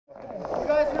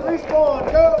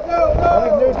respawn. Go, go,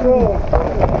 go. Neutral.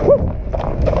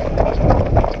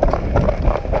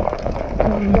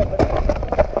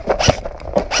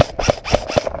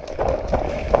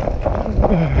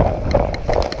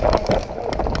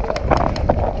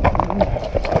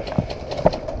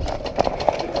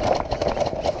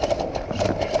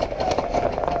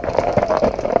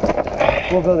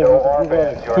 Blue building.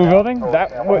 Blue building?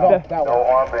 That, what, that one. No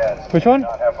armbands. Which one? Do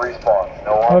not have respawn.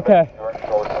 No armbands. Okay.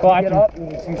 Well, I Get can... up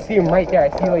and you see him right there. I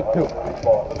see like two.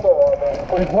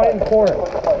 There's one in the corner.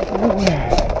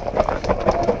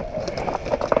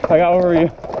 I got over you.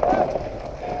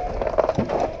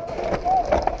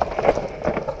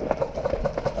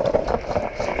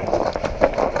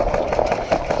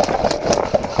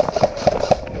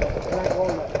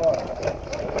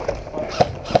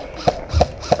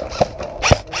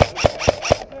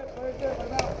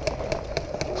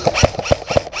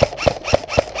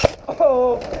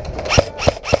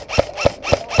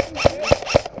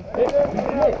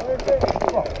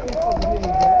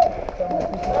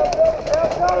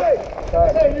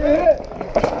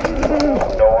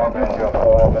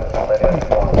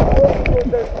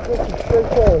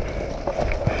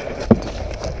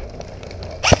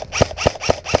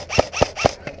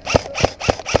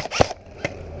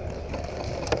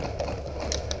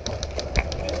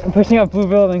 I'm pushing up blue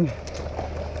building.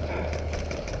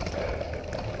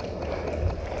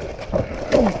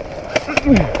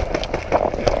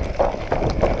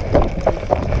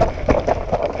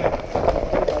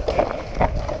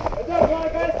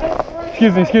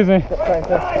 Excuse me.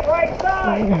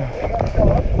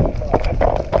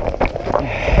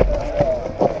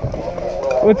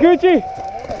 What's Gucci?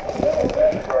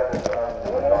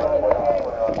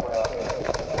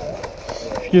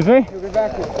 Excuse me? You'll get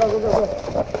back to it. Go, go, go, go.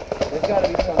 There's gotta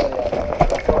be somebody else.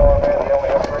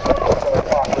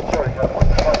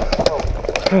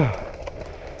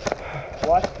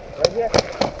 What? Right here?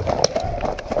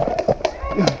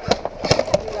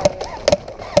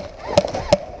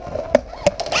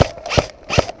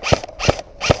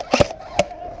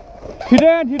 Two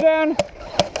down, two down.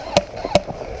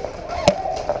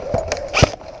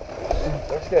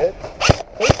 Looks good.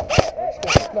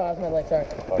 No, that's my leg, sorry.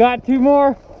 Got two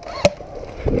more.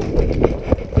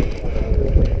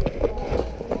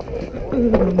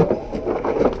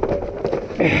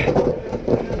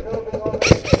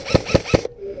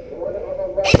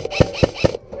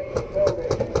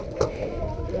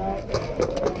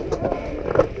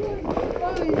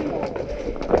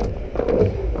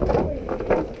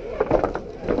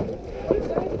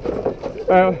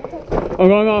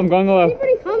 I'm going low.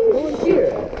 Everybody comes here.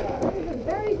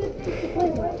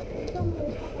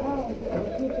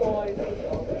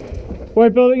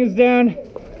 White building is down. I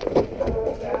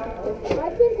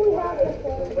think we have it.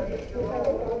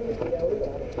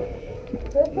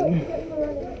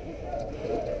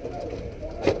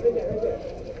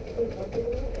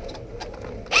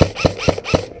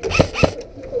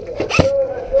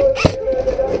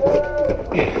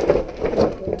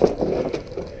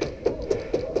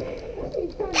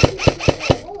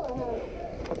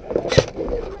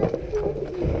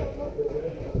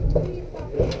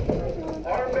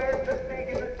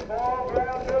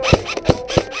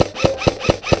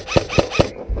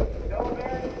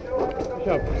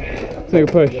 Let's take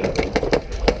a push.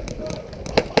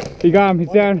 You got him, he's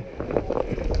down.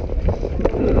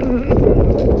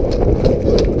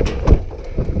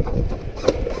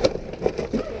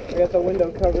 We got the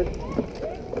window covered.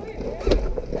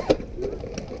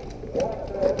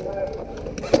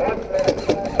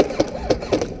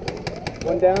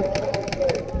 One down.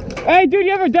 Hey dude,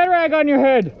 you have a dead rag on your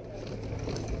head.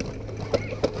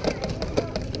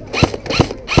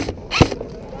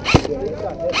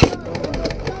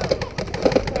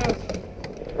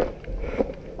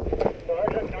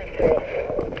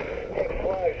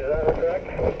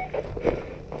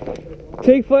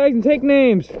 Take flags and take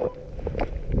names.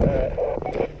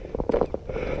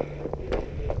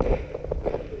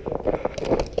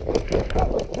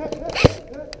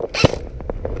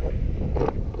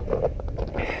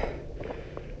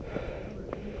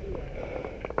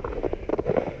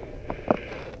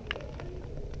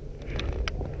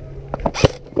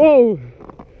 Whoa!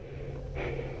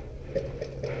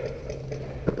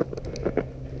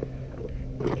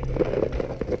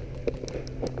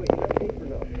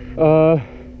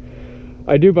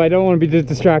 I do, but I don't want to be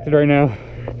distracted right now.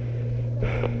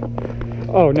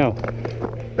 Oh no.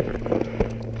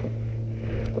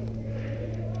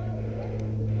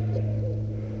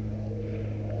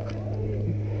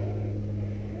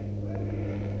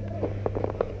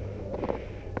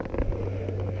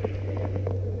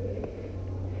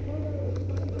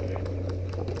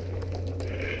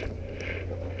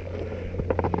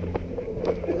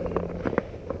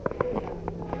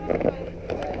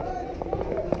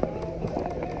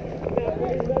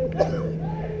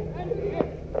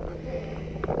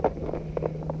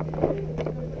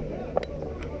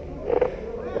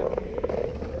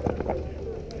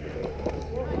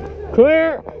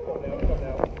 Clear.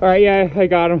 All right, yeah, I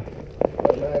got him.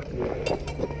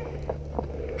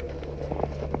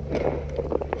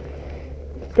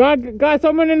 Got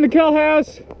someone in the kill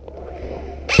house.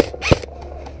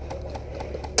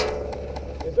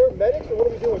 Is there medics or what are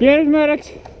we doing? Yeah, there's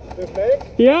medics. There's medics?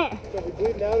 Yeah. So we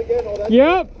bleeding out again? All that?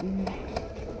 Yep.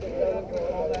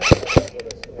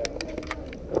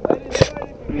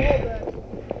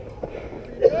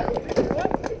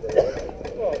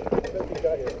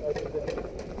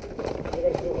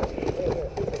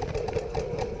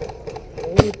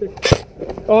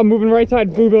 Oh, I'm moving right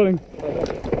side, blue building.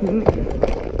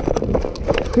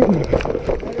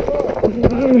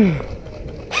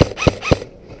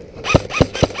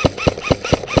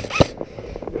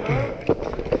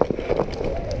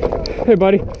 Hey,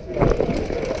 buddy.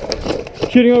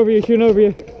 Shooting over you, shooting over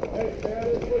you.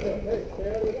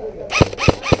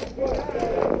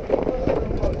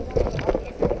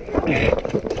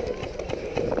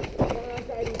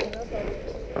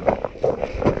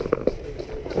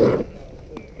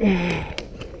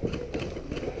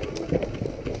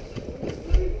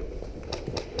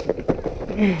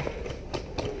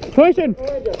 Pushing!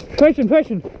 Pushing,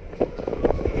 pushing!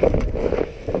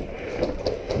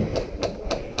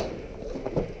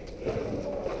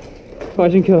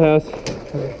 Watching kill house.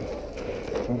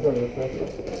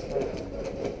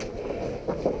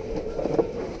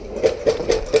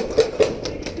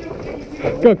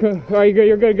 Go, go. All right,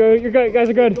 you're good, you're good, you guys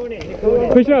are good.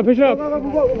 Push it up, push it up.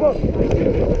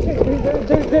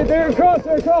 They're across,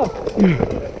 they're across.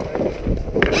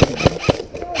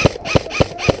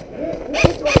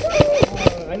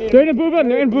 They're in the blue building,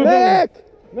 they're in blue building.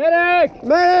 Medic!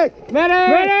 Medic!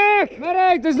 Medic!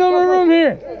 Medic! There's no more room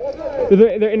here.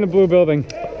 They're in the blue building.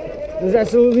 There's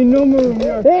absolutely no more room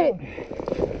here. Hey!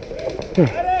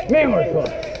 Man, we're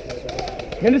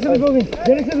fucked. Get into the building.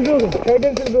 Get into the building. Try to get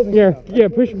into the building. Yeah,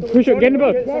 push it. Get in the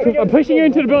building. I'm pushing you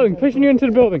into the building. Pushing you into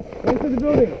the building. Get into the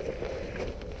building.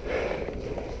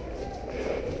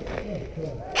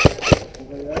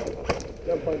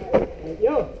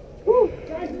 Yo! Woo!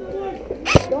 Guys in the wood!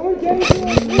 Someone get into the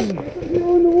wood! There's some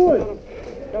people in the wood!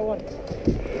 Got one.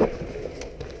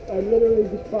 I literally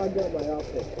just fogged up my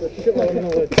outfit. There's shitload in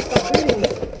the wood.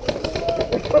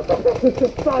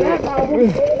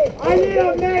 I need a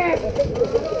man!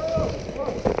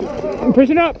 I'm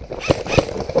pushing up.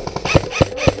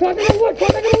 Contact in the wood!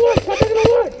 Contact in the wood! Contact in the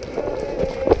wood!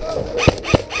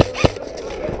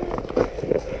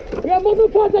 We got multiple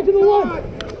contacts in the wood!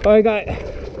 Oh, I got.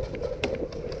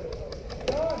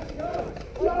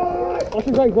 Watch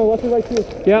your right, bro. Watch your right too.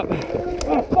 Yep.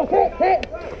 Oh, fuck, hit! Hit!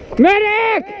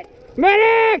 Medic!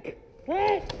 Medic!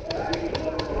 Hit!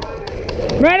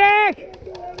 Medic!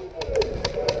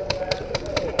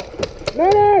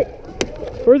 Medic!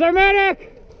 Where's our medic?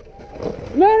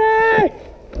 Medic!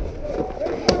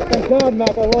 Thank God,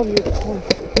 Mac, I love you. 1,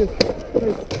 2,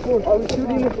 3, 4. Are we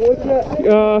shooting the boys yet? 8,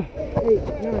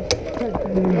 9, 10,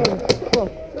 11, 12,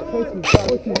 13,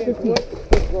 14, 15.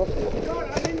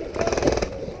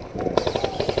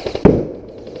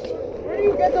 Where do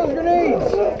you get those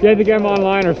grenades? You had to get him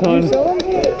online or something. Sell them?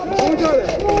 How much are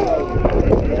they?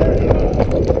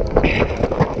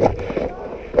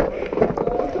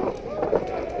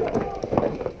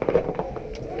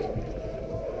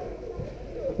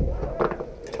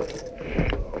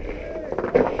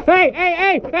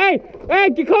 Hey,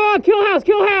 come on, kill house,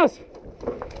 kill house.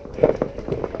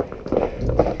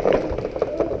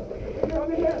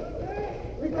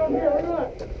 We come here, we're not.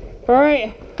 All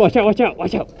right. Watch out, watch out,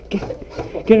 watch out.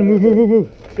 Get him, move.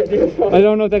 I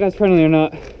don't know if that guy's friendly or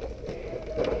not.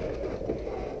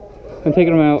 I'm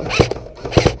taking him out.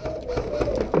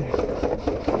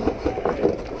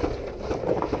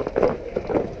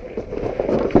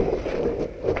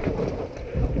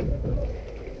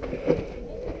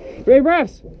 Hey,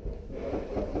 refs!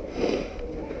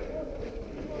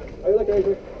 Are you looking,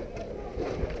 Adrian?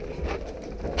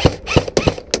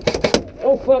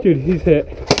 Oh, fuck. Dude, he's hit.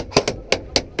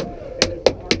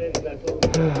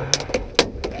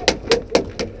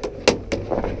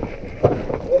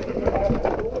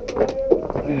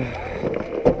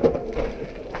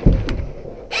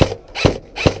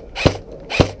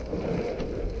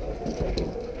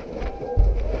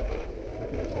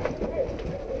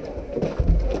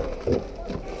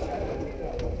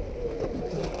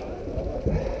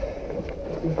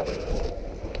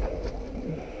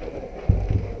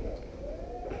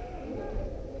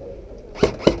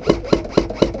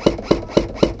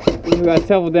 We got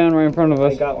several down right in front of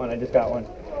us. I got one. I just got one.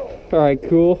 All right,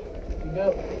 cool. You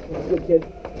go. Good kid.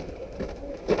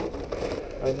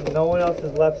 No one else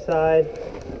is left side.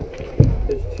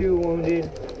 There's 2 wounded.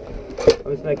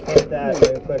 I'm just gonna camp that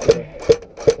really quickly.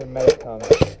 The medic comes.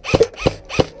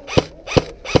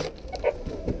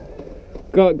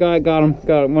 Got him.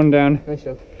 Got him. One down. Nice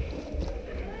job.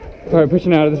 Alright,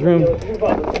 pushing out of this room.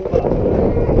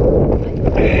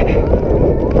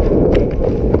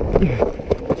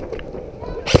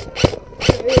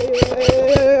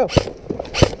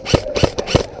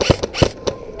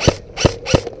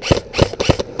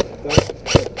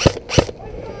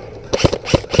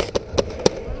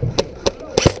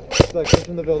 Push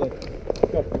in the building.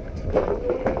 Go.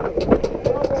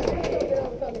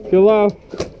 Feel low.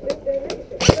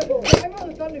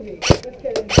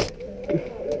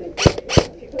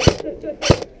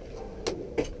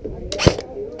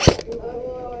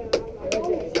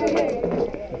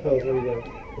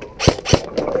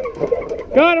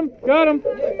 Got him! Got him!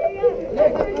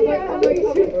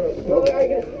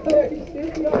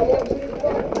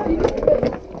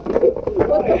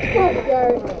 What the fuck,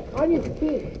 Gary? On your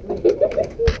team.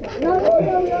 No,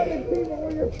 on your team, but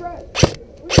we're your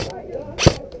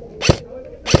friends.